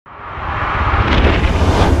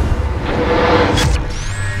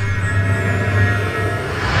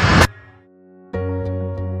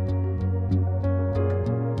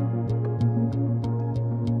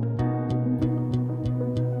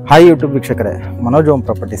Hi YouTube ವೀಕ್ಷಕರೇ, ಮನೋಜವಂ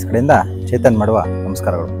properties ಕಡೆಯಿಂದ ಚೇತನ್ ಮಾಡುವ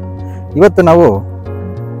ನಮಸ್ಕಾರಗಳು. ಇವತ್ತು ನಾವು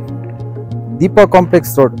Deepa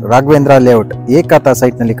complex road Raghavendra layout ಖಾತಾ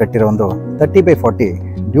ಸೈಟ್ನಲ್ಲಿ ಕಟ್ಟಿರೋ ಒಂದು 30x40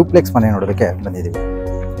 ಡ್ಯೂಪ್ಲೆಕ್ಸ್ ಮನೆ ನೋಡೋದಕ್ಕೆ ಬಂದಿದ್ದೀವಿ.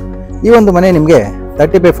 ಈ ಒಂದು ಮನೆ ನಿಮಗೆ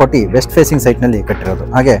 30x40 ವೆಸ್ಟ್ ಫೇಸಿಂಗ್ ಸೈಟ್ನಲ್ಲಿ ಕಟ್ಟಿರೋದು.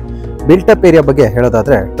 ಹಾಗೆ ಬಿಲ್ಟಪ್ ಏರಿಯಾ ಬಗ್ಗೆ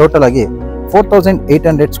ಹೇಳೋದಾದರೆ ಟೋಟಲ್ ಆಗಿ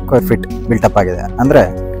 4800 ಸ್ಕ್ವೇರ್ ಫೀಟ್ ಬಿಲ್ಟಪ್ ಆಗಿದೆ, ಅಂದರೆ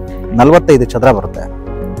 45 ಚದರ ಬರುತ್ತೆ.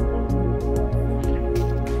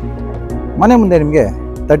 ಮನೆ ಮುಂದೆ ನಿಮಗೆ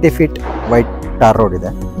 30 ಫೀಟ್ ವೈಟ್ ಟಾರ್ ರೋಡ್ ಇದೆ.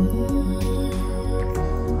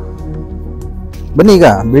 ಬನ್ನಿ ಈಗ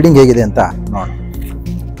ಬಿಲ್ಡಿಂಗ್ ಹೇಗಿದೆ ಅಂತ ನೋಡೋಣ.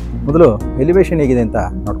 ಮೊದಲು ಎಲಿವೇಶನ್ ಹೇಗಿದೆ ಅಂತ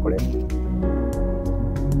ನೋಡ್ಕೊಳ್ಳಿ.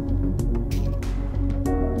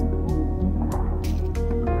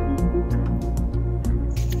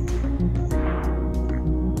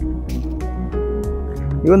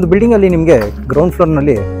 ಈ ಒಂದು ಬಿಲ್ಡಿಂಗ್ ಅಲ್ಲಿ ನಿಮಗೆ ಗ್ರೌಂಡ್ ಫ್ಲೋರ್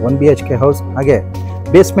ನಲ್ಲಿ 1 BHK ಹೌಸ್, ಹಾಗೆ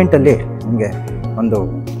ಬೇಸ್ಮೆಂಟ್ ಅಲ್ಲಿ ನಿಮಗೆ ಒಂದು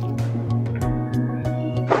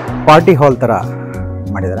ಪಾರ್ಟಿ ಹಾಲ್ ತರ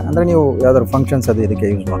ಮಾಡಿದ್ದಾರೆ. ಅಂದ್ರೆ ನೀವು ಯಾವ್ದಾದ್ರು ಫಂಕ್ಷನ್ಸ್ ಅದು ಇದಕ್ಕೆ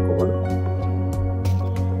ಯೂಸ್ ಮಾಡ್ಕೋಬಹುದು.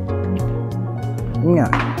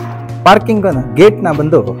 ಪಾರ್ಕಿಂಗ್ ಗೇಟ್ ನ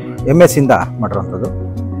ಬಂದು MS ಇಂದ ಮಾಡಿರುವಂಥದ್ದು.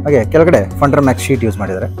 ಹಾಗೆ ಕೆಳಗಡೆ ಫಂಡರ್ ಮ್ಯಾಕ್ಸ್ ಶೀಟ್ ಯೂಸ್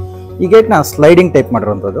ಮಾಡಿದ್ದಾರೆ. ಈ ಗೇಟ್ ನ ಸ್ಲೈಡಿಂಗ್ ಟೈಪ್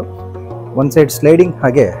ಮಾಡಿರುವಂಥದ್ದು. ಒಂದು ಸೈಡ್ ಸ್ಲೈಡಿಂಗ್,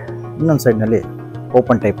 ಹಾಗೆ ಇನ್ನೊಂದು ಸೈಡ್ ನಲ್ಲಿ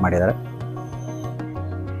ಓಪನ್ ಟೈಪ್ ಮಾಡಿದ್ದಾರೆ.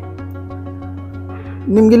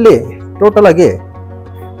 ನಿಮ್ಗಿಲ್ಲಿ ಟೋಟಲ್ ಆಗಿ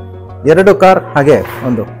 2 ಕಾರ್ ಹಾಗೆ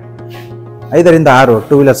ಒಂದು 5 ರಿಂದ 6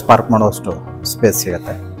 ಟೂ ವೀಲರ್ಸ್ ಪಾರ್ಕ್ ಮಾಡುವಷ್ಟು ಸ್ಪೇಸ್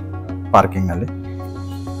ಸಿಗುತ್ತೆ ಪಾರ್ಕಿಂಗ್ ನಲ್ಲಿ.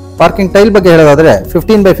 ಪಾರ್ಕಿಂಗ್ ಟೈಲ್ ಬಗ್ಗೆ ಹೇಳೋದಾದ್ರೆ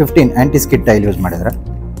 15x15 aunty skid tail use ಮಾಡಿದ್ರೆ.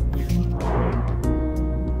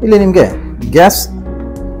 ಇಲ್ಲಿ ನಿಮಗೆ ಗ್ಯಾಸ್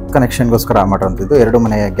ಕನೆಕ್ಷನ್ಗೋಸ್ಕರ ಮಾಡಿರುವಂಥದ್ದು. 2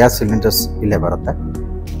 ಮನೆಯ ಗ್ಯಾಸ್ ಸಿಲಿಂಡರ್ಸ್ ಇಲ್ಲೇ ಬರುತ್ತೆ.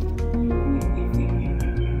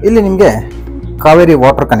 ಇಲ್ಲಿ ನಿಮಗೆ ಕಾವೇರಿ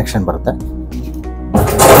ವಾಟರ್ ಕನೆಕ್ಷನ್ ಬರುತ್ತೆ.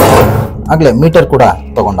 ಆಗಲೇ ಮೀಟರ್ ಕೂಡ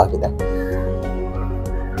ತಗೊಂಡಾಗಿದೆ.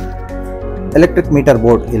 ಎಲೆಕ್ಟ್ರಿಕ್ ಮೀಟರ್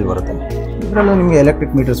ಬೋರ್ಡ್ ಇಲ್ಲಿ ಬರುತ್ತೆ. ಇದರಲ್ಲೂ ನಿಮಗೆ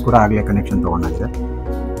ಎಲೆಕ್ಟ್ರಿಕ್ ಮೀಟರ್ಸ್ ಕೂಡ ಆಗಲೇ ಕನೆಕ್ಷನ್ ತಗೊಂಡಾಗಿದೆ.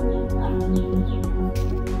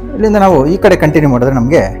 ಇಲ್ಲಿಂದ ನಾವು ಈ ಕಡೆ ಕಂಟಿನ್ಯೂ ಮಾಡಿದ್ರೆ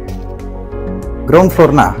ನಮಗೆ ಗ್ರೌಂಡ್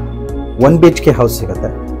ಫ್ಲೋರ್ನ 1 BHK ಹೌಸ್ ಸಿಗುತ್ತೆ.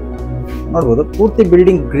 ನೋಡ್ಬೋದು, ಪೂರ್ತಿ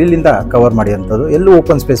ಬಿಲ್ಡಿಂಗ್ ಗ್ರಿಲ್ ಇಂದ ಕವರ್ ಮಾಡಿರುವಂಥದ್ದು, ಎಲ್ಲೂ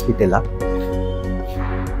ಓಪನ್ ಸ್ಪೇಸ್ ಬಿಟ್ಟಿಲ್ಲ.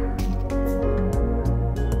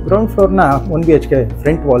 ಗ್ರೌಂಡ್ ಫ್ಲೋರ್ನ 1 BHK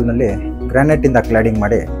ಫ್ರಂಟ್ ವಾಲ್ನಲ್ಲಿ ಗ್ರಾನೈಟ್ ಇಂದ ಕ್ಲಾಡಿಂಗ್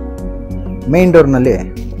ಮಾಡಿ ಮೇನ್ ಡೋರ್ನಲ್ಲಿ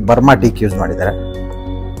ಬರ್ಮಾ ಟೀಕ್ ಯೂಸ್ ಮಾಡಿದ್ದಾರೆ.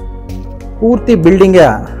 ಪೂರ್ತಿ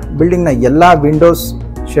ಬಿಲ್ಡಿಂಗ್ನ ಎಲ್ಲ Windows,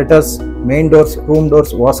 shutters, main doors, room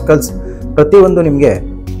doors, ವಾಸ್ಕಲ್ಸ್ ಪ್ರತಿಯೊಂದು ನಿಮಗೆ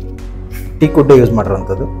ಟೀಕ್ ವುಡ್ ಯೂಸ್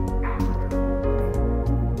ಮಾಡಿರುವಂಥದ್ದು.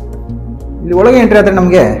 ಇಲ್ಲಿ ಒಳಗೆ ಎಂಟ್ರಿ ಆದರೆ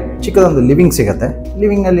ನಮಗೆ ಚಿಕ್ಕದೊಂದು ಲಿವಿಂಗ್ ಸಿಗುತ್ತೆ.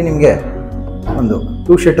 ಲಿವಿಂಗ್ ಅಲ್ಲಿ ನಿಮಗೆ ಒಂದು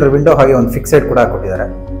 2 ಶಟರ್ ವಿಂಡೋ ಹಾಗೆ ಒಂದು ಫಿಕ್ಸೆಡ್ ಕೂಡ ಕೊಟ್ಟಿದ್ದಾರೆ.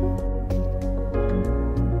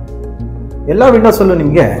 ಎಲ್ಲ ವಿಂಡೋಸಲ್ಲೂ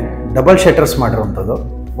ನಿಮಗೆ ಡಬಲ್ ಶಟರ್ಸ್ ಮಾಡಿರುವಂಥದ್ದು,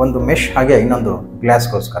 ಒಂದು ಮೆಶ್ ಹಾಗೆ ಇನ್ನೊಂದು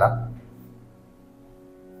ಗ್ಲಾಸ್ಗೋಸ್ಕರ.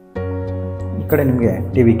 ಈ ಕಡೆ ನಿಮಗೆ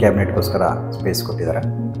ಟಿವಿ ಕ್ಯಾಬಿನೆಟ್ಗೋಸ್ಕರ ಸ್ಪೇಸ್ ಕೊಟ್ಟಿದ್ದಾರೆ.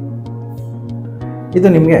 ಇದು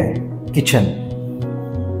ನಿಮಗೆ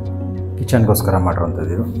ಕಿಚನ್ಗೋಸ್ಕರ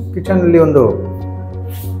ಮಾಡಿರುವಂಥದ್ದು. ಇದು ಕಿಚನಲ್ಲಿ ಒಂದು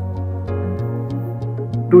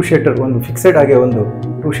 2 ಶಟರ್, ಒಂದು ಫಿಕ್ಸೆಡ್ ಹಾಗೆ ಒಂದು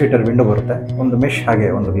 2 ಶಟರ್ ವಿಂಡೋ ಬರುತ್ತೆ, ಒಂದು ಮೆಶ್ ಹಾಗೆ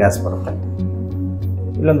ಒಂದು ಗ್ಲಾಸ್ ಬರುತ್ತೆ.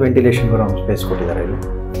 ಇಲ್ಲೊಂದು ವೆಂಟಿಲೇಷನ್ ಬರೋ ಒಂದು ಸ್ಪೇಸ್ ಕೊಟ್ಟಿದ್ದಾರೆ ಇಲ್ಲಿ.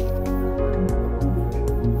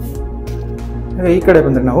 ಈ ಕಡೆ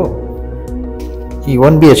ಬಂದರೆ ನಾವು ಈ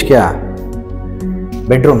 1 BHK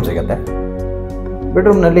ಬೆಡ್ರೂಮ್ ಸಿಗುತ್ತೆ.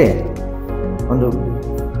 ಬೆಡ್ರೂಮ್ನಲ್ಲಿ ಒಂದು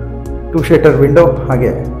 2 ಶಟರ್ ವಿಂಡೋ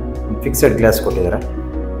ಹಾಗೆ ಫಿಕ್ಸೆಡ್ ಗ್ಲಾಸ್ ಕೊಟ್ಟಿದ್ದಾರೆ.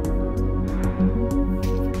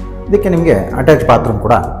 ಇದಕ್ಕೆ ನಿಮಗೆ ಅಟ್ಯಾಚ್ ಬಾತ್ರೂಮ್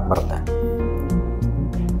ಕೂಡ ಬರುತ್ತೆ.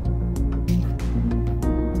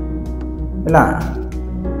 ಎಲ್ಲ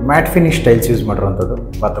ಮ್ಯಾಟ್ ಫಿನಿಶ್ ಟೈಲ್ಸ್ ಯೂಸ್ ಮಾಡಿರುವಂಥದ್ದು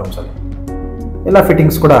ಬಾತ್ರೂಮ್ಸಲ್ಲಿ. ಎಲ್ಲ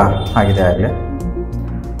ಫಿಟ್ಟಿಂಗ್ಸ್ ಕೂಡ ಆಗಿದೆ. ಆಗಲೇ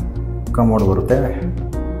ಕಮೋಡ್ ಬರುತ್ತೆ,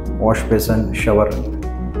 wash besan, shower,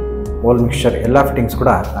 wall mixture ಎಲ್ಲ ಫಿಟ್ಟಿಂಗ್ಸ್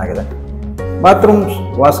ಕೂಡ ಆಗಿದೆ. ಬಾತ್ರೂಮ್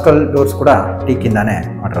ವಾಸ್ಕಲ್ ಡೋರ್ಸ್ ಕೂಡ ಟೀಕಿಂದಾನೇ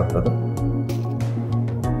ಮಾಡಿರುವಂಥದ್ದು.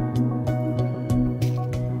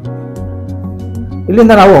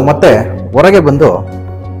 ಇಲ್ಲಿಂದ ನಾವು ಮತ್ತೆ ಹೊರಗೆ ಬಂದು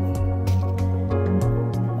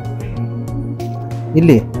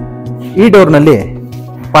ಇಲ್ಲಿ ಈ ಡೋರ್ನಲ್ಲಿ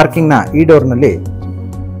ಪಾರ್ಕಿಂಗ್ನ ಈ ಡೋರ್ನಲ್ಲಿ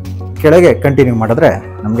ಕೆಳಗೆ ಕಂಟಿನ್ಯೂ ಮಾಡಿದ್ರೆ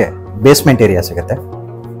ನಮಗೆ ಬೇಸ್ಮೆಂಟ್ ಏರಿಯಾ ಸಿಗುತ್ತೆ.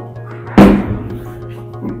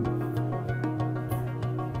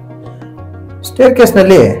 ಸ್ಟೇರ್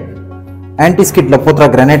ಕೇಸ್ನಲ್ಲಿ ಆಂಟಿ ಸ್ಕಿಡ್ ಲಪೋತ್ರ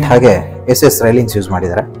ಗ್ರಾನೈಟ್ ಹಾಗೆ SS ರೈಲಿಂಗ್ಸ್ ಯೂಸ್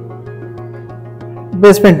ಮಾಡಿದ್ದಾರೆ.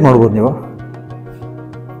 ಬೇಸ್ಮೆಂಟ್ ನೋಡ್ಬೋದು ನೀವು,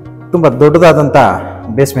 ತುಂಬ ದೊಡ್ಡದಾದಂಥ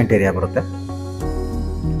ಬೇಸ್ಮೆಂಟ್ ಏರಿಯಾ ಬರುತ್ತೆ.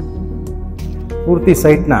 ಪೂರ್ತಿ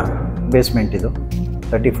ಸೈಟ್ನ ಬೇಸ್ಮೆಂಟ್ ಇದು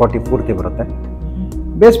 30x40 ಪೂರ್ತಿ ಬರುತ್ತೆ.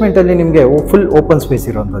 ಬೇಸ್ಮೆಂಟಲ್ಲಿ ನಿಮಗೆ ಫುಲ್ ಓಪನ್ ಸ್ಪೇಸ್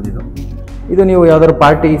ಇರುವಂಥದ್ದು. ಇದು ನೀವು ಯಾವ್ದಾದ್ರು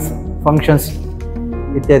ಪಾರ್ಟೀಸ್, ಫಂಕ್ಷನ್ಸ್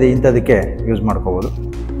ಇತ್ಯಾದಿ ಇಂಥದಕ್ಕೆ ಯೂಸ್ ಮಾಡ್ಕೋಬೋದು.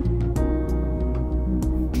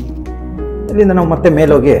 ಇಲ್ಲಿಂದ ನಾವು ಮತ್ತೆ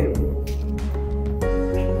ಮೇಲೋಗಿ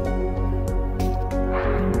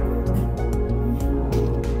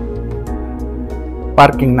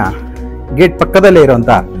ಪಾರ್ಕಿಂಗ್ನ ಗೇಟ್ ಪಕ್ಕದಲ್ಲೇ ಇರುವಂಥ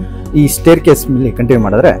ಈ ಸ್ಟೇರ್ ಕೇಸ್ ಮೇಲೆ ಕಂಟಿನ್ಯೂ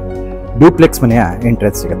ಮಾಡಿದ್ರೆ ಡ್ಯೂಪ್ಲೆಕ್ಸ್ ಮನೆಯ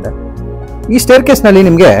ಎಂಟ್ರೆನ್ಸ್ ಸಿಗುತ್ತೆ. ಈ ಸ್ಟೇರ್ ಕೇಸ್ನಲ್ಲಿ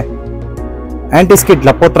ನಿಮಗೆ ಆಂಟಿಸ್ಕಿಡ್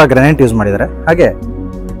ಲಪೋತ್ರ ಗ್ರಾನೈಟ್ ಯೂಸ್ ಮಾಡಿದ್ದಾರೆ. ಹಾಗೆ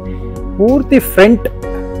ಪೂರ್ತಿ ಫ್ರಂಟ್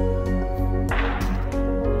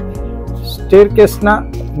ಸ್ಟೇರ್ ಕೇಸ್ನ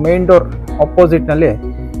ಮೇನ್ ಡೋರ್ ಆಪೋಸಿಟ್ನಲ್ಲಿ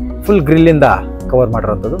ಫುಲ್ ಗ್ರಿಲ್ಲಿಂದ ಕವರ್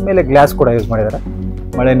ಮಾಡಿರೋಂಥದ್ದು. ಮೇಲೆ ಗ್ಲಾಸ್ ಕೂಡ ಯೂಸ್ ಮಾಡಿದ್ದಾರೆ,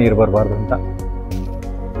 ಮಳೆ ನೀರು ಬರಬಾರ್ದು ಅಂತ.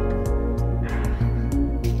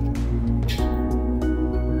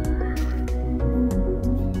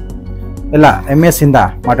 ಎಲ್ಲ MS ಇಂದ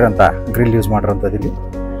ಮಾಡಿರೋಂಥ ಗ್ರಿಲ್ ಯೂಸ್ ಮಾಡಿರೋಂಥದ್ದು. ಇಲ್ಲಿ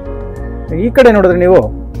ಈ ಕಡೆ ನೋಡಿದ್ರೆ ನೀವು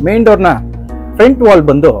ಮೇನ್ ಡೋರ್ನ ಫ್ರಂಟ್ ವಾಲ್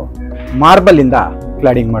ಬಂದು ಮಾರ್ಬಲ್ ಇಂದ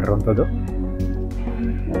ಕ್ಲಾಡಿಂಗ್ ಮಾಡಿರುವಂಥದ್ದು.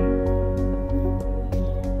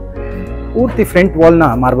 ಪೂರ್ತಿ ಫ್ರಂಟ್ ವಾಲ್ನ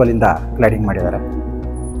ಮಾರ್ಬಲ್ ಇಂದ ಕ್ಲಾಡಿಂಗ್ ಮಾಡಿದ್ದಾರೆ.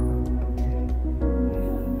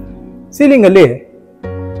 ಸೀಲಿಂಗ್ ಅಲ್ಲಿ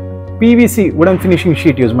PVC wooden finishing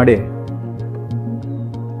sheet use ಮಾಡಿ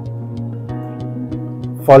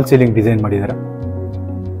ಫಾಲ್ ಸೀಲಿಂಗ್ ಡಿಸೈನ್ ಮಾಡಿದ್ದಾರೆ.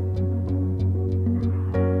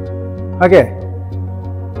 ಹಾಗೆ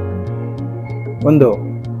ಒಂದು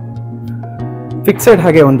ಫಿಕ್ಸೆಡ್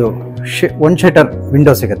ಹಾಗೆ ಒಂದು ಒನ್ ಶಟರ್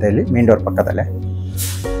ವಿಂಡೋ ಸಿಗುತ್ತೆ ಇಲ್ಲಿ ಮೇನ್ ಡೋರ್ ಪಕ್ಕದಲ್ಲೇ.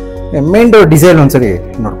 ಮೇನ್ ಡೋರ್ ಡಿಸೈನ್ ಒಂದ್ಸರಿ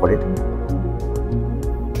ನೋಡ್ಕೊಳ್ಳಿ.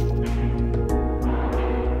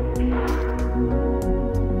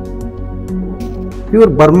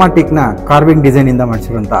 ಪ್ಯೂರ್ ಬರ್ಮಾ ಟೀಕ್ನ ಕಾರ್ವಿಂಗ್ ಡಿಸೈನ್ ಇಂದ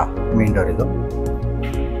ಮಾಡಿಸಿರುವಂತ ಮೇನ್ ಡೋರ್ ಇದು.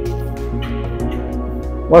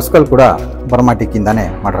 ವಾಸ್ಕಲ್ ಕೂಡ ಬರ್ಮಾ ಟೀಕ್ ಇಂದಾನೆ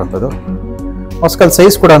ಮಾಡಿರುವಂಥದ್ದು. ವಾಸ್ಕಲ್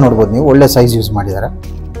ಸೈಜ್ ಕೂಡ ನೋಡ್ಬೋದು ನೀವು, ಒಳ್ಳೆ ಸೈಜ್ ಯೂಸ್ ಮಾಡಿದ್ದಾರೆ.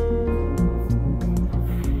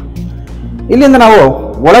 ಇಲ್ಲಿಂದ ನಾವು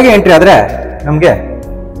ಒಳಗೆ ಎಂಟ್ರಿ ಆದ್ರೆ ನಮಗೆ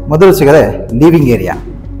ಮೊದಲು ಸಿಗದೆ ಲಿವಿಂಗ್ ಏರಿಯಾ.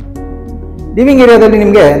 ಲಿವಿಂಗ್ ಏರಿಯಾದಲ್ಲಿ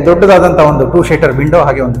ನಿಮಗೆ ದೊಡ್ಡದಾದಂತ ಒಂದು 2 ಶಟರ್ ವಿಂಡೋ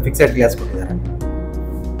ಹಾಗೆ ಒಂದು ಫಿಕ್ಸೆಡ್ ಗ್ಲಾಸ್ ಕೊಟ್ಟಿದ್ದಾರೆ.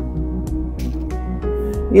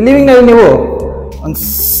 ಈ ಲಿವಿಂಗ್ ನಲ್ಲಿ ನೀವು ಒಂದು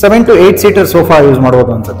 7 to 8 ಸೀಟರ್ ಸೋಫಾ ಯೂಸ್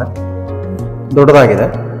ಮಾಡಬಹುದು ಅನ್ಸುತ್ತೆ, ದೊಡ್ಡದಾಗಿದೆ.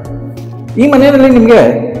 ಈ ಮನೆಯಲ್ಲಿ ನಿಮಗೆ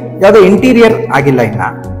ಯಾವುದೇ ಇಂಟೀರಿಯರ್ ಆಗಿಲ್ಲ. ಇನ್ನ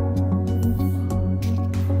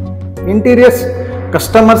ಇಂಟೀರಿಯರ್ಸ್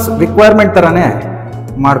ಕಸ್ಟಮರ್ಸ್ ರಿಕ್ವೈರ್ಮೆಂಟ್ ತರಾನೇ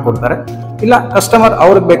ಮಾಡಿಕೊಡ್ತಾರೆ, ಇಲ್ಲ ಕಸ್ಟಮರ್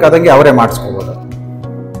ಅವ್ರಿಗೆ ಬೇಕಾದಂಗೆ ಅವರೇ ಮಾಡಿಸ್ಕೋಬಹುದು.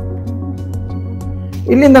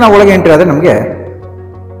 ಇಲ್ಲಿಂದ ನಾವು ಒಳಗೆ ಎಂಟ್ರಿ ಆದ್ರೆ ನಮಗೆ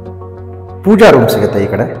ಪೂಜಾ ರೂಮ್ ಸಿಗುತ್ತೆ. ಈ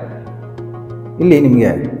ಕಡೆ ಇಲ್ಲಿ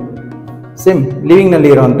ನಿಮಗೆ ಸೇಮ್ ಲಿವಿಂಗ್ ನಲ್ಲಿ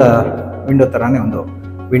ಇರುವಂತ ವಿಂಡೋ ತರಾನೇ ಒಂದು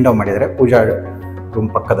ವಿಂಡೋ ಮಾಡಿದರೆ ಪೂಜಾ ರೂಮ್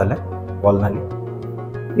ಪಕ್ಕದಲ್ಲೇ ವಾಲ್ನಲ್ಲಿ.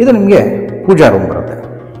 ಇದು ನಿಮಗೆ ಪೂಜಾ ರೂಮ್ ಬರುತ್ತೆ.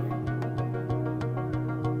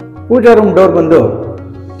 ಪೂಜಾ ರೂಮ್ ಡೋರ್ ಬಂದು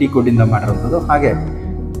ಟೀಕ್ ಇಂದ ಮಾಡಿರುವಂಥದ್ದು. ಹಾಗೆ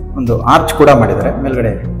ಒಂದು ಆರ್ಚ್ ಕೂಡ ಮಾಡಿದ್ದಾರೆ.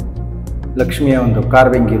 ಮೇಲ್ಗಡೆ ಲಕ್ಷ್ಮಿಯ ಒಂದು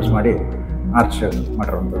ಕಾರ್ವಿಂಗ್ ಯೂಸ್ ಮಾಡಿ ಆರ್ಚ್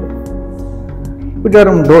ಮಾಡಿರುವಂಥದ್ದು. ಪೂಜಾ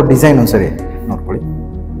ರೂಮ್ ಡೋರ್ ಡಿಸೈನ್ ಒಂದ್ಸರಿ ನೋಡ್ಕೊಳ್ಳಿ.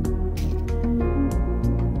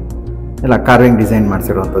 ಎಲ್ಲ ಕಾರ್ವಿಂಗ್ ಡಿಸೈನ್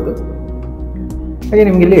ಮಾಡಿಸಿರುವಂಥದ್ದು. ಹಾಗೆ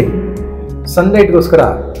ನಿಮ್ಗೆ ಇಲ್ಲಿ ಸನ್ಲೈಟ್ಗೋಸ್ಕರ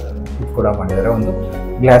ಇದು ಕೂಡ ಮಾಡಿದ್ದಾರೆ, ಒಂದು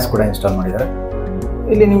ಗ್ಲಾಸ್ ಕೂಡ ಇನ್ಸ್ಟಾಲ್ ಮಾಡಿದ್ದಾರೆ.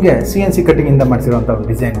 ಇಲ್ಲಿ ನಿಮಗೆ CNC ಕಟ್ಟಿಂಗ್ ಇಂದ ಮಾಡಿಸಿರುವಂಥ ಒಂದು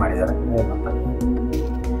ಡಿಸೈನ್ ಮಾಡಿದ್ದಾರೆ.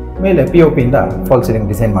 ಮೇಲೆ POP ಇಂದ ಫಾಲ್ ಸೀಲಿಂಗ್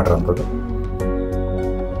ಡಿಸೈನ್ ಮಾಡಿರುವಂಥದ್ದು.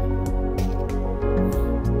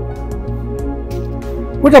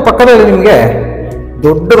 ಪೂಜಾ ಪಕ್ಕದಲ್ಲಿ ನಿಮಗೆ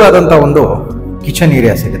ದೊಡ್ಡದಾದಂಥ ಒಂದು ಕಿಚನ್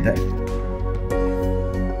ಏರಿಯಾ ಸಿಗುತ್ತೆ.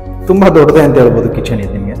 ತುಂಬಾ ದೊಡ್ಡದೇ ಅಂತ ಹೇಳ್ಬೋದು ಕಿಚನ್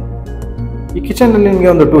ಇದು ನಿಮಗೆ. ಈ ಕಿಚನ್ ಅಲ್ಲಿ ನಿಮಗೆ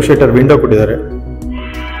ಒಂದು 2 ಶಟರ್ ವಿಂಡೋ ಕೊಟ್ಟಿದ್ದಾರೆ.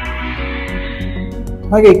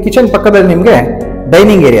 ಹಾಗೆ ಕಿಚನ್ ಪಕ್ಕದಲ್ಲಿ ನಿಮಗೆ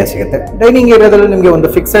ಡೈನಿಂಗ್ ಏರಿಯಾ ಸಿಗುತ್ತೆ. ಡೈನಿಂಗ್ ಏರಿಯಾದಲ್ಲಿ ನಿಮಗೆ ಒಂದು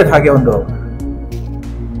ಫಿಕ್ಸೆಡ್ ಹಾಗೆ ಒಂದು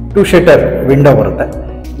 2 ಶಟರ್ ವಿಂಡೋ ಬರುತ್ತೆ.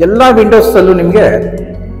 ಎಲ್ಲ ವಿಂಡೋಸ್ ಅಲ್ಲೂ ನಿಮಗೆ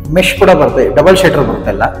ಮೆಶ್ ಕೂಡ ಬರುತ್ತೆ, ಡಬಲ್ ಶಟರ್ ಬರುತ್ತೆ.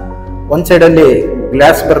 ಎಲ್ಲ ಒಂದ್ ಸೈಡ್ ಅಲ್ಲಿ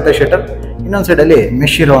ಗ್ಲಾಸ್ ಬರುತ್ತೆ ಶಟರ್, ಇನ್ನೊಂದ್ ಸೈಡ್ ಅಲ್ಲಿ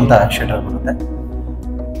ಮೆಶ್ ಇರುವಂತ ಶಟರ್ ಬರುತ್ತೆ.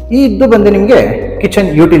 ಈ ಇದ್ದು ಬಂದು ನಿಮಗೆ ಕಿಚನ್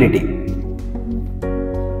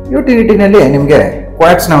ಯುಟಿಲಿಟಿನಲ್ಲಿ ನಿಮಗೆ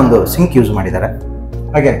ಕ್ವಾಟ್ಸ್ ನ ಒಂದು ಸಿಂಕ್ ಯೂಸ್ ಮಾಡಿದ್ದಾರೆ.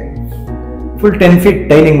 ಹಾಗೆ ಫುಲ್ 10 ಫೀಟ್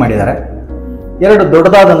ಡೈನಿಂಗ್ ಮಾಡಿದ್ದಾರೆ. 2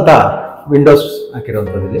 ದೊಡ್ಡದಾದಂತ ವಿಂಡೋಸ್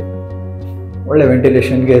ಹಾಕಿರುವಂಥದ್ದು. ಇಲ್ಲಿ ಒಳ್ಳೆ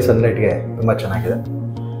ವೆಂಟಿಲೇಷನ್ಗೆ ಸನ್ಲೈಟ್ಗೆ ತುಂಬಾ ಚೆನ್ನಾಗಿದೆ.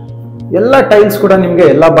 ಎಲ್ಲ ಟೈಲ್ಸ್ ಕೂಡ ನಿಮಗೆ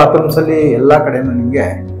ಎಲ್ಲ ಬಾತ್ರೂಮ್ಸ್ ಅಲ್ಲಿ ಎಲ್ಲ ಕಡೆನೂ ನಿಮಗೆ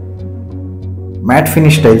ಮ್ಯಾಟ್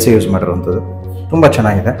ಫಿನಿಶ್ ಟೈಲ್ಸ್ ಯೂಸ್ ಮಾಡಿರುವಂಥದ್ದು. ತುಂಬಾ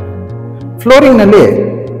ಚೆನ್ನಾಗಿದೆ. ಫ್ಲೋರಿಂಗ್ ನಲ್ಲಿ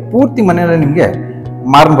ಪೂರ್ತಿ ಮನೆಯಲ್ಲಿ ನಿಮಗೆ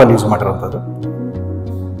ಮಾರ್ಬಲ್ ಯೂಸ್ ಮಾಡಿರುವಂಥದ್ದು.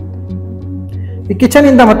 ಈ ಕಿಚನ್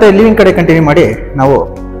ಇಂದ ಮತ್ತೆ ಲಿವಿಂಗ್ ಕಡೆ ಕಂಟಿನ್ಯೂ ಮಾಡಿ ನಾವು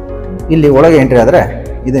ಇಲ್ಲಿ ಒಳಗೆ ಎಂಟ್ರಿ ಆದ್ರೆ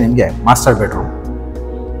ಇದು ನಿಮಗೆ ಮಾಸ್ಟರ್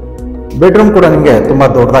ಬೆಡ್ರೂಮ್ ಕೂಡ ನಿಮಗೆ ತುಂಬಾ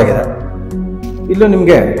ದೊಡ್ಡದಾಗಿದೆ. ಇಲ್ಲೂ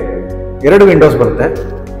ನಿಮಗೆ 2 ವಿಂಡೋಸ್ ಬರುತ್ತೆ.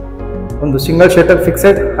 ಒಂದು ಸಿಂಗಲ್ ಶಟರ್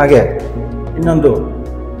ಫಿಕ್ಸೆಡ್, ಹಾಗೆ ಇನ್ನೊಂದು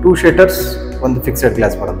 2 ಶಟರ್ಸ್ ಒಂದು ಫಿಕ್ಸೆಡ್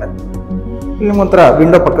ಗ್ಲಾಸ್ ಬರುತ್ತೆ. ಇಲ್ಲಿ ಒಂಥರ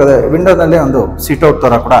ವಿಂಡೋದಲ್ಲಿ ಒಂದು ಸೀಟ್ ಔಟ್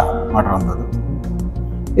ತರ ಕೂಡ ಮಾಡಿರುವಂಥದ್ದು.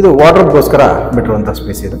 ಇದು ವಾರ್ಡ್ರೋಬ್ಗೋಸ್ಕರ ಬಿಟ್ಟಿರುವಂಥ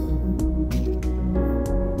ಸ್ಪೇಸ್ ಇದು.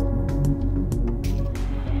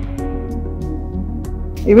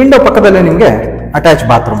 ಈ ವಿಂಡೋ ಪಕ್ಕದಲ್ಲಿ ನಿಮಗೆ ಅಟ್ಯಾಚ್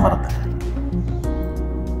ಬಾತ್ರೂಮ್ ಬರುತ್ತೆ.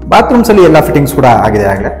 ಬಾತ್ರೂಮ್ಸ್ ಅಲ್ಲಿ ಎಲ್ಲ ಫಿಟ್ಟಿಂಗ್ಸ್ ಕೂಡ ಆಗಿದೆ.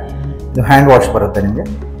 ಆಗಲೇ ಇದು ಹ್ಯಾಂಡ್ ವಾಶ್ ಬರುತ್ತೆ ನಿಮಗೆ.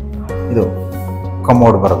 ಇದು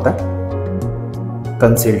ಕಮೋಡ್ ಬರುತ್ತೆ.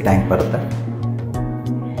 ಕನ್ಸೀಲ್ ಟ್ಯಾಂಕ್ ಬರುತ್ತೆ.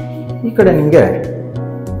 ಈ ಕಡೆ ನಿಮಗೆ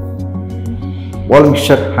ವಾಲ್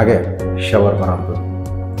ಮಿಕ್ಸ್ಚರ್ ಹಾಗೆ ಶವರ್ ಬರೋದು.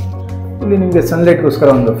 ಇಲ್ಲಿ ನಿಮಗೆ ಸನ್ಲೈಟ್ಗೋಸ್ಕರ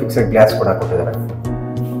ಒಂದು ಫಿಕ್ಸೆಡ್ ಗ್ಲಾಸ್ ಕೂಡ ಕೊಟ್ಟಿದ್ದಾರೆ.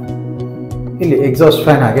 ಇಲ್ಲಿ ಎಕ್ಸಾಸ್ಟ್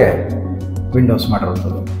ಫ್ಯಾನ್ ಹಾಗೆ ವಿಂಡೋಸ್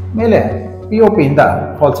ಮಾಡಿರೋದು. ಮೇಲೆ POP ಇಂದ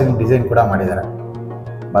ಫಾಲ್ ಸೀಲಿಂಗ್ ಡಿಸೈನ್ ಕೂಡ ಮಾಡಿದ್ದಾರೆ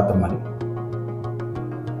ಬಾತ್ರೂಮಲ್ಲಿ.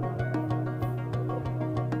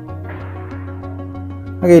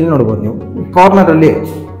 ಹಾಗೆ ಇಲ್ಲಿ ನೋಡ್ಬೋದು ನೀವು ಕಾರ್ನರಲ್ಲಿ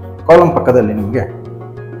ಕಾಲಮ್ ಪಕ್ಕದಲ್ಲಿ ನಿಮಗೆ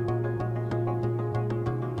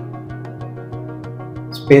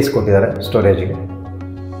ಸ್ಪೇಸ್ ಕೊಟ್ಟಿದ್ದಾರೆ ಸ್ಟೋರೇಜ್ಗೆ,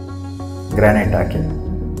 ಗ್ರಾನೈಟ್ ಹಾಕಿ.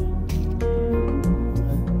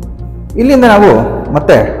 ಇಲ್ಲಿಂದ ನಾವು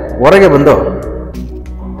ಮತ್ತೆ ಹೊರಗೆ ಬಂದು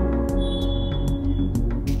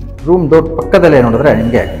ರೂಮ್ ಡೋರ್ ಪಕ್ಕದಲ್ಲೇ ನೋಡಿದ್ರೆ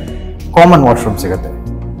ನಿಮಗೆ ಕಾಮನ್ ವಾಶ್ರೂಮ್ ಸಿಗುತ್ತೆ.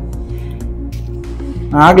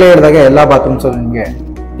 ಆಗಲೇ ಹೇಳಿದಾಗೆ ಎಲ್ಲ ಬಾತ್ರೂಮ್ಸಲ್ಲಿ ನಿಮಗೆ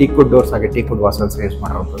ಟೀಕ್ವುಡ್ ಡೋರ್ಸ್ ಹಾಗೆ ಟೀಕ್ವುಡ್ ವಾಸಲ್ಸ್ ಯೂಸ್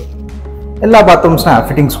ಮಾಡಿರೋದು. ಎಲ್ಲ ಬಾತ್ರೂಮ್ಸ್ನ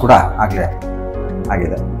ಫಿಟ್ಟಿಂಗ್ಸ್ ಕೂಡ ಆಗಲೇ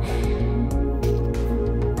ಆಗಿದೆ.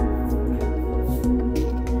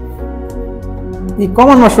 ಈ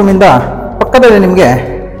ಕಾಮನ್ ವಾಶ್ರೂಮಿಂದ ಪಕ್ಕದಲ್ಲಿ ನಿಮಗೆ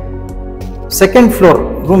ಸೆಕೆಂಡ್ ಫ್ಲೋರ್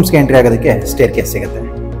ರೂಮ್ಸ್ಗೆ ಎಂಟ್ರಿ ಆಗೋದಕ್ಕೆ ಸ್ಟೇರ್ ಕೇಸ್ ಸಿಗುತ್ತೆ.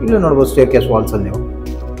 ಇಲ್ಲೂ ನೋಡ್ಬೋದು ಸ್ಟೇರ್ ಕೇಸ್ ವಾಲ್ಸಲ್ಲಿ ನೀವು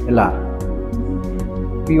ಎಲ್ಲ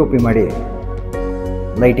POP ಮಾಡಿ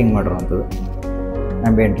ಲೈಟಿಂಗ್ ಮಾಡಿರೋವಂಥದ್ದು,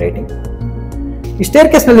 ಆಂಬಿಯೆಂಟ್ ಲೈಟಿಂಗ್. ಈ ಸ್ಟೇರ್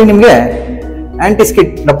ಕೇಸ್ನಲ್ಲಿ ನಿಮಗೆ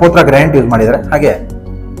ಆಂಟಿಸ್ಕಿಡ್ ಲಪೋತ್ರ ಗ್ರಾನೈಟ್ ಯೂಸ್ ಮಾಡಿದ್ದಾರೆ. ಹಾಗೆ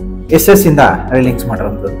SS ಇಂದ ರೈಲಿಂಗ್ಸ್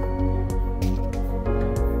ಮಾಡಿರೋವಂಥದ್ದು.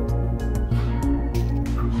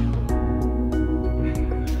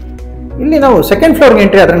 ಇಲ್ಲಿ ನಾವು ಸೆಕೆಂಡ್ ಫ್ಲೋರ್ಗೆ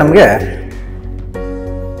ಎಂಟ್ರಿ ಆದರೆ ನಮಗೆ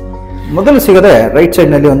ಮೊದಲು ಸಿಗದೆ ರೈಟ್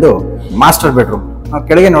ಸೈಡ್ನಲ್ಲಿ ಒಂದು ಮಾಸ್ಟರ್ ಬೆಡ್ರೂಮ್, ನಾವು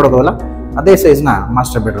ಕೆಳಗೆ ನೋಡೋದಲ್ಲ ಅದೇ ಸೈಜ್ನ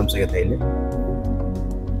ಮಾಸ್ಟರ್ ಬೆಡ್ರೂಮ್ ಸಿಗುತ್ತೆ. ಇಲ್ಲಿ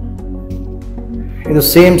ಇದು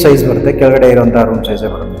ಸೇಮ್ ಸೈಜ್ ಬರುತ್ತೆ, ಕೆಳಗಡೆ ಇರುವಂಥ ರೂಮ್ ಸೈಜೇ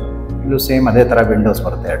ಬರುತ್ತೆ. ಇದು ಸೇಮ್ ಅದೇ ಥರ ವಿಂಡೋಸ್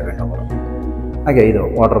ಬರುತ್ತೆ, 2 ವಿಂಡೋ ಬರುತ್ತೆ. ಹಾಗೆ ಇದು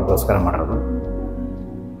ವಾರ್ಡ್ರೋಬ್ಗೋಸ್ಕರ ಮಾಡಿರೋದು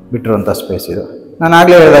ಬಿಟ್ಟಿರುವಂಥ ಸ್ಪೇಸ್ ಇದು. ನಾನು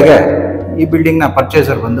ಆಗಲೇ ಹೇಳಿದಾಗೆ ಈ ಬಿಲ್ಡಿಂಗ್ನ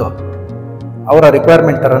ಪರ್ಚೇಸರ್ ಬಂದು ಅವರ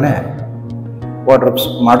ರಿಕ್ವೈರ್ಮೆಂಟ್ ಥರನೇ ವಾರ್ಡ್ರೋಬ್ಸ್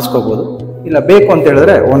ಮಾಡಿಸ್ಕೋಬೋದು, ಇಲ್ಲ ಬೇಕು ಅಂತ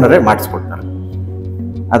ಹೇಳಿದ್ರೆ ಓನರೇ ಮಾಡಿಸ್ಕೊಡ್ತಾರೆ.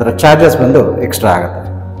 ಅದರ ಚಾರ್ಜಸ್ ಬಂದು ಎಕ್ಸ್ಟ್ರಾ ಆಗುತ್ತೆ.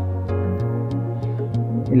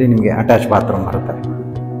 ಇಲ್ಲಿ ನಿಮಗೆ ಅಟ್ಯಾಚ್ ಬಾತ್ರೂಮ್ ಬರುತ್ತೆ.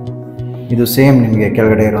 ಇದು ಸೇಮ್ ನಿಮಗೆ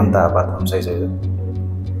ಕೆಳಗಡೆ ಇರುವಂಥ ಬಾತ್ರೂಮ್ ಸೈಜ್ ಇದು.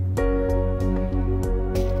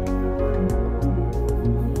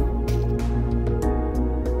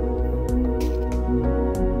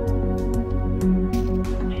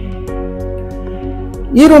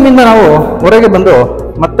 ಈ ರೂಮಿಂದ ನಾವು ಹೊರಗೆ ಬಂದು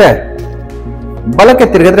ಮತ್ತೆ ಬಲಕ್ಕೆ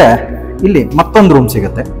ತಿರುಗಿದ್ರೆ ಇಲ್ಲಿ ಮತ್ತೊಂದು ರೂಮ್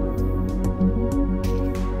ಸಿಗುತ್ತೆ.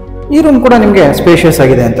 ಈ ರೂಮ್ ಕೂಡ ನಿಮಗೆ ಸ್ಪೇಷಿಯಸ್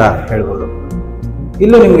ಆಗಿದೆ ಅಂತ ಹೇಳ್ಬೋದು.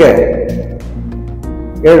 ಇಲ್ಲೂ ನಿಮಗೆ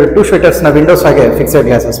 2 ಶಟರ್ಸ್ನ ವಿಂಡೋಸ್ ಹಾಗೆ ಫಿಕ್ಸೆಡ್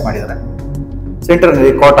ಗ್ಲಾಸಸ್ ಮಾಡಿದ್ದಾರೆ.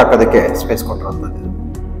 ಸೆಂಟರ್ನಲ್ಲಿ ಕಾಟ್ ಹಾಕೋದಕ್ಕೆ ಸ್ಪೇಸ್ ಕೊಟ್ಟಿರುವಂಥದ್ದು.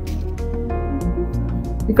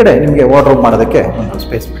 ಈ ಕಡೆ ನಿಮಗೆ ವಾರ್ಡ್ರೋಬ್ ಮಾಡೋದಕ್ಕೆ ಒಂದು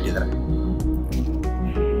ಸ್ಪೇಸ್ ಬಿಟ್ಟಿದ್ದಾರೆ.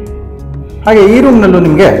 ಹಾಗೆ ಈ ರೂಮ್ನಲ್ಲೂ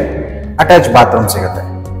ನಿಮಗೆ ಅಟ್ಯಾಚ್ ಬಾತ್ರೂಮ್ ಸಿಗುತ್ತೆ.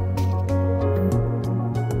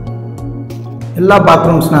 ಎಲ್ಲ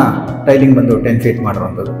ಬಾತ್ರೂಮ್ಸ್ನ ಟೈಲಿಂಗ್ ಬಂದು 10 ಫೀಟ್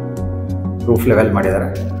ಮಾಡಿರುವಂಥದ್ದು, ರೂಫ್ ಲೆವೆಲ್ ಮಾಡಿದ್ದಾರೆ.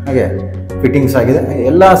 ಹಾಗೆ ಫಿಟ್ಟಿಂಗ್ಸ್ ಆಗಿದೆ.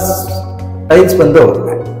 ಎಲ್ಲ ಟೈಲ್ಸ್ ಬಂದು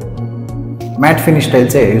ಮ್ಯಾಟ್ ಫಿನಿಶ್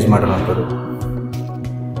ಟೈಲ್ಸೇ ಯೂಸ್ ಮಾಡಿರುವಂಥದ್ದು.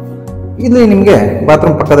 ಇಲ್ಲಿ ನಿಮಗೆ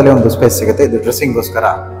ಬಾತ್ರೂಮ್ ಪಕ್ಕದಲ್ಲೇ ಒಂದು ಸ್ಪೇಸ್ ಸಿಗುತ್ತೆ. ಇದು ಡ್ರೆಸ್ಸಿಂಗ್ಗೋಸ್ಕರ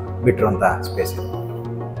ಬಿಟ್ಟಿರುವಂಥ ಸ್ಪೇಸ್ ಇದೆ.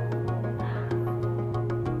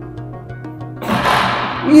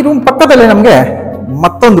 ಈ ರೂಮ್ ಪಕ್ಕದಲ್ಲೇ ನಮಗೆ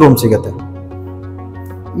ಮತ್ತೊಂದು ರೂಮ್ ಸಿಗುತ್ತೆ.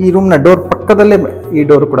 ಈ ರೂಮ್ನ ಡೋರ್ ಪಕ್ಕದಲ್ಲೇ ಈ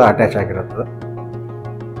ಡೋರ್ ಕೂಡ ಅಟ್ಯಾಚ್ ಆಗಿರುತ್ತದೆ.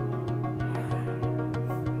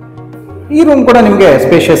 ಈ ರೂಮ್ ಕೂಡ ನಿಮಗೆ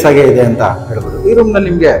ಸ್ಪೇಷಿಯಸ್ ಆಗೇ ಇದೆ ಅಂತ ಹೇಳ್ಬೋದು. ಈ ರೂಮ್ನಲ್ಲಿ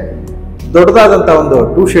ನಿಮಗೆ ದೊಡ್ಡದಾದಂಥ ಒಂದು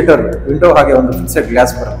 2 ಶೀಟರ್ ವಿಂಡೋ ಹಾಗೆ ಒಂದು ಫಿಕ್ಸೆಡ್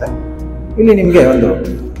ಗ್ಲಾಸ್ ಬರುತ್ತೆ. ಇಲ್ಲಿ ನಿಮಗೆ ಒಂದು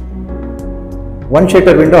 1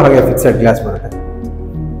 ಶೀಟರ್ ವಿಂಡೋ ಹಾಗೆ ಫಿಕ್ಸೆಡ್ ಗ್ಲಾಸ್ ಬರುತ್ತೆ.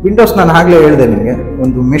 ವಿಂಡೋಸ್ ನಾನು ಆಗಲೇ ಹೇಳಿದೆ ನಿಮಗೆ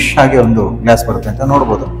ಒಂದು ಮೆಶ್ ಹಾಗೆ ಒಂದು ಗ್ಲಾಸ್ ಬರುತ್ತೆ ಅಂತ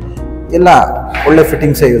ನೋಡ್ಬೋದು. ಎಲ್ಲ ಒಳ್ಳೆ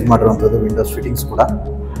ಫಿಟ್ಟಿಂಗ್ಸೇ ಯೂಸ್ ಮಾಡಿರುವಂಥದ್ದು ವಿಂಡೋಸ್ ಫಿಟ್ಟಿಂಗ್ಸ್ ಕೂಡ.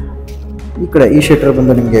 ಈ ಕಡೆ ಈ ಶೀಟರ್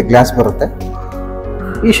ಬಂದು ನಿಮಗೆ ಗ್ಲಾಸ್ ಬರುತ್ತೆ,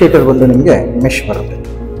 ಈ ಶೀಟರ್ ಬಂದು ನಿಮಗೆ ಮೆಶ್ ಬರುತ್ತೆ.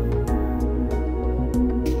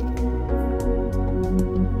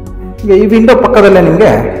 ಈಗ ಈ ವಿಂಡೋ ಪಕ್ಕದಲ್ಲೇ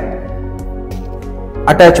ನಿಮಗೆ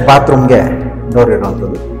ಅಟ್ಯಾಚ್ ಬಾತ್ರೂಮ್ಗೆ ಡೋರ್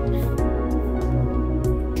ಇರುವಂಥದ್ದು.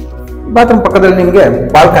 ಬಾತ್ರೂಮ್ ಪಕ್ಕದಲ್ಲಿ ನಿಮಗೆ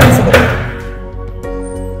ಬಾಲ್ಕನಿ ಸಿಗುತ್ತೆ.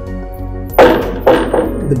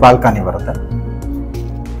 ಇದು ಬಾಲ್ಕನಿ ಬರುತ್ತೆ.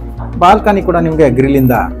 ಬಾಲ್ಕನಿ ಕೂಡ ನಿಮಗೆ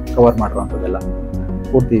ಗ್ರಿಲ್ಲಿಂದ ಕವರ್ ಮಾಡಿರುವಂಥದ್ದೆಲ್ಲ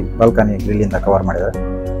ಪೂರ್ತಿ ಬಾಲ್ಕನಿ ಗ್ರಿಲ್ಲಿಂದ ಕವರ್ ಮಾಡಿದ್ದಾರೆ.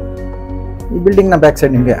 ಈ ಬಿಲ್ಡಿಂಗ್ನ ಬ್ಯಾಕ್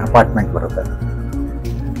ಸೈಡ್ ನಿಮಗೆ ಅಪಾರ್ಟ್ಮೆಂಟ್ ಬರುತ್ತೆ.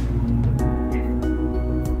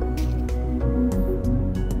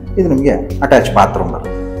 ಇದು ನಿಮಗೆ ಅಟ್ಯಾಚ್ ಬಾತ್ರೂಮ್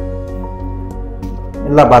ಬರುತ್ತೆ.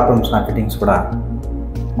 ಎಲ್ಲ ಬಾತ್ರೂಮ್ಸ್ನ ಫಿಟ್ಟಿಂಗ್ಸ್ ಕೂಡ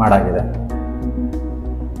ಮಾಡಾಗಿದೆ.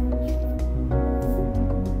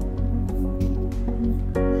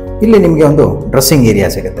 ಇಲ್ಲಿ ನಿಮಗೆ ಒಂದು ಡ್ರೆಸ್ಸಿಂಗ್ ಏರಿಯಾ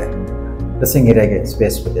ಸಿಗುತ್ತೆ. ಡ್ರೆಸ್ಸಿಂಗ್ ಏರಿಯಾಗೆ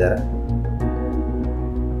ಸ್ಪೇಸ್ ಬಿಟ್ಟಿದ್ದಾರೆ.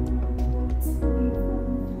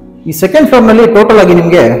 ಈ ಸೆಕೆಂಡ್ ಫ್ಲೋರ್ ನಲ್ಲಿ ಟೋಟಲ್ ಆಗಿ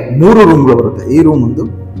ನಿಮಗೆ 3 ರೂಮ್ಗಳು ಬರುತ್ತೆ. ಈ ರೂಮ್ ಒಂದು,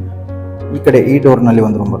 ಈ ಕಡೆ ಈ ಡೋರ್ ನಲ್ಲಿ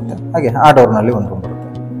ಒಂದು ರೂಮ್ ಬರುತ್ತೆ, ಹಾಗೆ ಆ ಡೋರ್ ನಲ್ಲಿ ಒಂದು ರೂಮ್ ಬರುತ್ತೆ.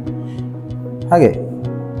 ಹಾಗೆ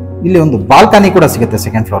ಇಲ್ಲಿ ಒಂದು ಬಾಲ್ಕನಿ ಕೂಡ ಸಿಗುತ್ತೆ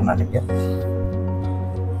ಸೆಕೆಂಡ್ ಫ್ಲೋರ್ ನಲ್ಲಿ ನಿಮಗೆ.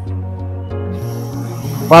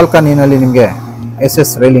 ಬಾಲ್ಕನಿನಲ್ಲಿ ನಿಮಗೆ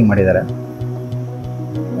SS ರೈಲಿಂಗ್ ಮಾಡಿದ್ದಾರೆ,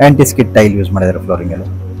 ಆಂಟಿ ಸ್ಕಿಡ್ ಟೈಲ್ ಯೂಸ್ ಮಾಡಿದ್ದಾರೆ ಫ್ಲೋರಿಂಗ್ ಅಲ್ಲಿ.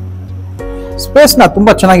 ಸ್ಪೇಸ್ ನ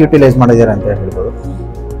ತುಂಬಾ ಚೆನ್ನಾಗಿ ಯುಟಿಲೈಸ್ ಮಾಡಿದ್ದಾರೆ ಅಂತ ಹೇಳ್ಬೋದು.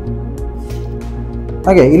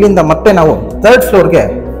 ಹಾಗೆ ಇಲ್ಲಿಂದ ಮತ್ತೆ ನಾವು 3rd ಫ್ಲೋರ್ಗೆ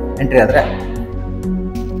ಎಂಟ್ರಿ ಆದ್ರೆ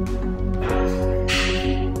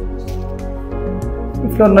ಈ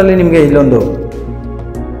ಫ್ಲೋರ್ ನಲ್ಲಿ ನಿಮಗೆ ಇಲ್ಲೊಂದು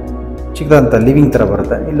ಚಿಕ್ಕದಂತ ಲಿವಿಂಗ್ ತರ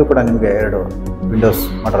ಬರುತ್ತೆ. ಇಲ್ಲೂ ಕೂಡ ನಿಮಗೆ 2 ವಿಂಡೋಸ್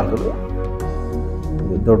ಮಾಡಿರೋಂಥದ್ದು,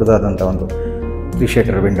 ದೊಡ್ಡದಾದಂಥ ಒಂದು 3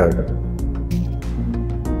 ಶೇಟರ್ ವಿಂಡೋ ಇದು.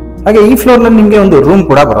 ಹಾಗೆ ಈ ಫ್ಲೋರ್ ನಲ್ಲಿ ನಿಮಗೆ ಒಂದು ರೂಮ್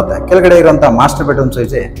ಕೂಡ ಬರುತ್ತೆ. ಕೆಳಗಡೆ ಇರುವಂತಹ ಮಾಸ್ಟರ್ ಬೆಡ್ರೂಮ್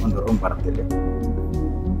ಸೈಜ್ ಒಂದು ರೂಮ್ ಬರುತ್ತೆ ಇಲ್ಲಿ.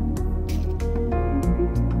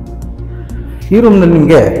 ಈ ರೂಮ್ ನಲ್ಲಿ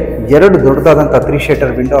ನಿಮಗೆ 2 ದೊಡ್ಡದಾದಂತಹ 3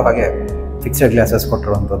 ಶೇಟರ್ ವಿಂಡೋ ಹಾಗೆ ಫಿಕ್ಸೆಡ್ ಗ್ಲಾಸಸ್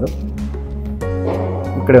ಕೊಟ್ಟಿರುವಂಥದ್ದು.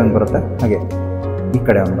 ಈ ಕಡೆ ಒಂದು ಬರುತ್ತೆ, ಹಾಗೆ ಈ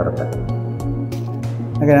ಕಡೆ ಒಂದು ಬರುತ್ತೆ.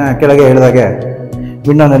 ಹಾಗೆ ಕೆಳಗೆ ಹೇಳಿದಾಗೆ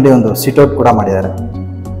ವಿಂಡೋನಲ್ಲಿ ಒಂದು ಸಿಟ್ಔಟ್ ಕೂಡ ಮಾಡಿದ್ದಾರೆ.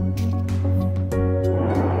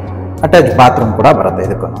 ಅಟ್ಯಾಚ್ ಬಾತ್ರೂಮ್ ಕೂಡ ಬರುತ್ತೆ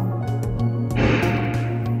ಇದಕ್ಕೂ.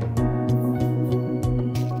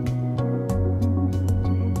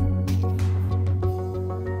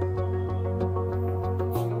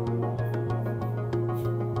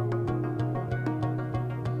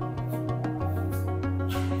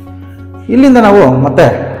 ಇಲ್ಲಿಂದ ನಾವು ಮತ್ತೆ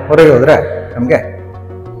ಹೊರಗೆ ಹೋದ್ರೆ ನಮಗೆ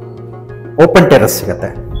ಓಪನ್ ಟೆರೆಸ್ ಸಿಗುತ್ತೆ.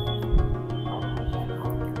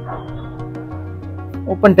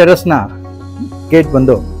 ಓಪನ್ ಟೆರೆಸ್ನ ಗೇಟ್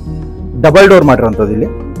ಬಂದು ಡಬಲ್ ಡೋರ್ ಮಾಡಿರುವಂಥದ್ದು. ಇಲ್ಲಿ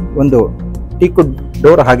ಒಂದು ಟೀಕುಡ್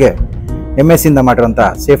ಡೋರ್ ಹಾಗೆ MS ಇಂದ ಮಾಡಿರುವಂಥ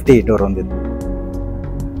ಸೇಫ್ಟಿ ಡೋರ್ ಒಂದಿದೆ.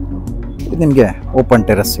 ಇದು ನಿಮಗೆ ಓಪನ್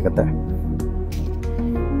ಟೆರೆಸ್ ಸಿಗುತ್ತೆ.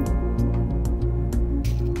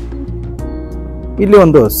 ಇಲ್ಲಿ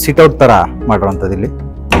ಒಂದು ಸಿಟ್ಔಟ್ ತರ ಮಾಡಿರುವಂಥದ್ದು ಇಲ್ಲಿ.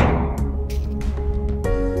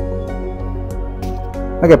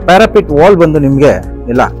 ಹಾಗೆ ಪ್ಯಾರಾಪಿಟ್ ವಾಲ್ ಬಂದು ನಿಮಗೆ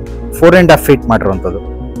ಎಲ್ಲ 4.5 ಫೀಟ್ ಮಾಡಿರುವಂಥದ್ದು.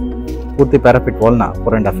 ಪೂರ್ತಿ ಪ್ಯಾರಾಪಿಟ್ ವಾಲ್ನ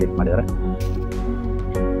 4.5 ಫೀಟ್ ಮಾಡಿದ್ದಾರೆ.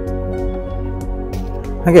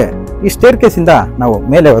 ಹಾಗೆ ಈ ಸ್ಟೇರ್ ಕೇಸ್ ಇಂದ ನಾವು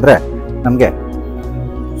ಮೇಲೆ ಹೋದ್ರೆ ನಮಗೆ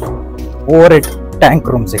ಓವರ್ ಹೆಡ್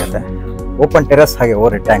ಟ್ಯಾಂಕ್ ರೂಮ್ ಸಿಗುತ್ತೆ. ಓಪನ್ ಟೆರೆಸ್ ಹಾಗೆ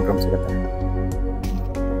ಓವರ್ ಹೆಡ್ ಟ್ಯಾಂಕ್ ರೂಮ್ ಸಿಗುತ್ತೆ.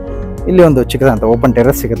 ಇಲ್ಲಿ ಒಂದು ಚಿಕ್ಕದಂತ ಓಪನ್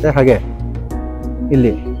ಟೆರೆಸ್ ಸಿಗುತ್ತೆ. ಹಾಗೆ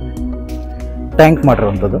ಇಲ್ಲಿ ಟ್ಯಾಂಕ್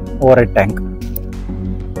ಮಾಡಿರುವಂಥದ್ದು ಓವರ್ ಹೆಡ್ ಟ್ಯಾಂಕ್.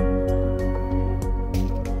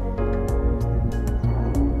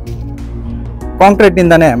 ಕಾಂಕ್ರೀಟ್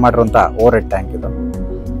ಇಂದಾನೆ ಮಾಡಿರುವಂತ ಓವರ್ ಹೆಡ್ ಟ್ಯಾಂಕ್ ಇದು.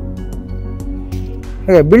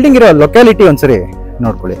 ಹಾಗೆ ಬಿಲ್ಡಿಂಗ್ ಇರೋ ಲೊಕ್ಯಾಲಿಟಿ ಒಂದ್ಸರಿ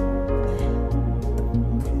ನೋಡ್ಕೊಳ್ಳಿ.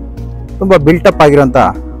 ತುಂಬಾ ಬಿಲ್ಟ್ ಅಪ್ ಆಗಿರುವಂತ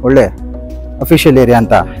ಒಳ್ಳೆ ಅಫಿಷಿಯಲ್ ಏರಿಯಾ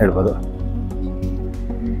ಅಂತ ಹೇಳ್ಬೋದು.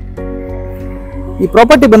 ಈ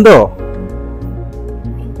ಪ್ರಾಪರ್ಟಿ ಬಂದು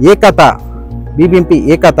ಏಕಾತ BBMP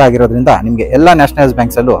ಏಕಾತ ಆಗಿರೋದ್ರಿಂದ ನಿಮಗೆ ಎಲ್ಲಾ ನ್ಯಾಷನಲೈಸ್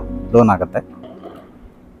ಬ್ಯಾಂಕ್ಸ್ ಅಲ್ಲೂ ಲೋನ್ ಆಗುತ್ತೆ.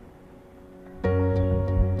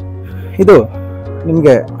 ಇದು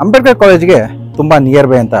ನಿಮಗೆ ಅಂಬೇಡ್ಕರ್ ಕಾಲೇಜ್ಗೆ ತುಂಬಾ ನಿಯರ್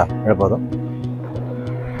ಬೈ ಅಂತ ಹೇಳ್ಬೋದು.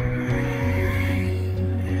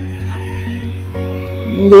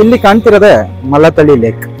 ನಿಮ್ಗೆ ಇಲ್ಲಿ ಕಾಣ್ತಿರೋದೇ ಮಲ್ಲತಳ್ಳಿ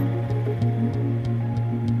ಲೇಕ್.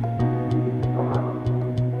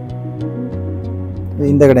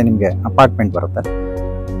 ಹಿಂದೆಗಡೆ ನಿಮ್ಗೆ ಅಪಾರ್ಟ್ಮೆಂಟ್ ಬರುತ್ತೆ.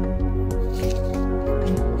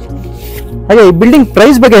 ಹಾಗೆ ಈ ಬಿಲ್ಡಿಂಗ್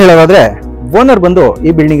ಪ್ರೈಸ್ ಬಗ್ಗೆ ಹೇಳೋದಾದ್ರೆ ಓನರ್ ಬಂದು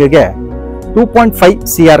ಈ ಬಿಲ್ಡಿಂಗ್ಗೆ 2.5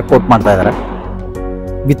 CR ಕೋಟ್ ಮಾಡ್ತಾ ಇದ್ದಾರೆ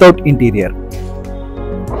ವಿತೌಟ್ ಇಂಟೀರಿಯರ್.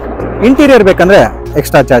 ಇಂಟೀರಿಯರ್ ಬೇಕಂದ್ರೆ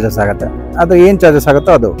ಎಕ್ಸ್ಟ್ರಾ ಚಾರ್ಜಸ್ ಆಗುತ್ತೆ. ಅದು ಏನ್ ಚಾರ್ಜಸ್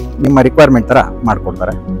ಆಗುತ್ತೋ ಅದು ನಿಮ್ಮ ರಿಕ್ವೈರ್ಮೆಂಟ್ ತರ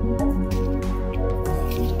ಮಾಡ್ಕೊಡ್ತಾರೆ.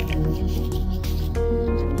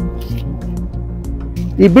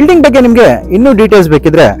 ಈ ಬಿಲ್ಡಿಂಗ್ ಬಗ್ಗೆ ನಿಮ್ಗೆ ಇನ್ನೂ ಡೀಟೇಲ್ಸ್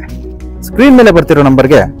ಬೇಕಿದ್ರೆ ಸ್ಕ್ರೀನ್ ಮೇಲೆ ಬರ್ತಿರೋ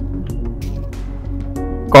ನಂಬರ್ಗೆ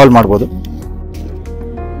ಕಾಲ್ ಮಾಡ್ಬೋದು.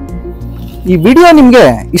 ಈ ವಿಡಿಯೋ ನಿಮ್ಗೆ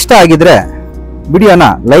ಇಷ್ಟ ಆಗಿದ್ರೆ ವಿಡಿಯೋನ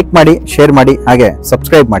ಲೈಕ್ ಮಾಡಿ, ಶೇರ್ ಮಾಡಿ, ಹಾಗೆ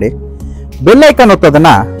ಸಬ್ಸ್ಕ್ರೈಬ್ ಮಾಡಿ. ಬೆಲ್ ಐಕಾನ್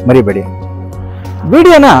ಒತ್ತೋದನ್ನ ಮರಿಬೇಡಿ.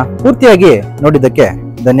 ವಿಡಿಯೋನ ಪೂರ್ತಿಯಾಗಿ ನೋಡಿದ್ದಕ್ಕೆ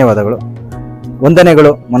ಧನ್ಯವಾದಗಳು.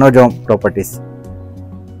 ವಂದನೆಗಳು. ಮನೋಜವಂ ಪ್ರಾಪರ್ಟೀಸ್.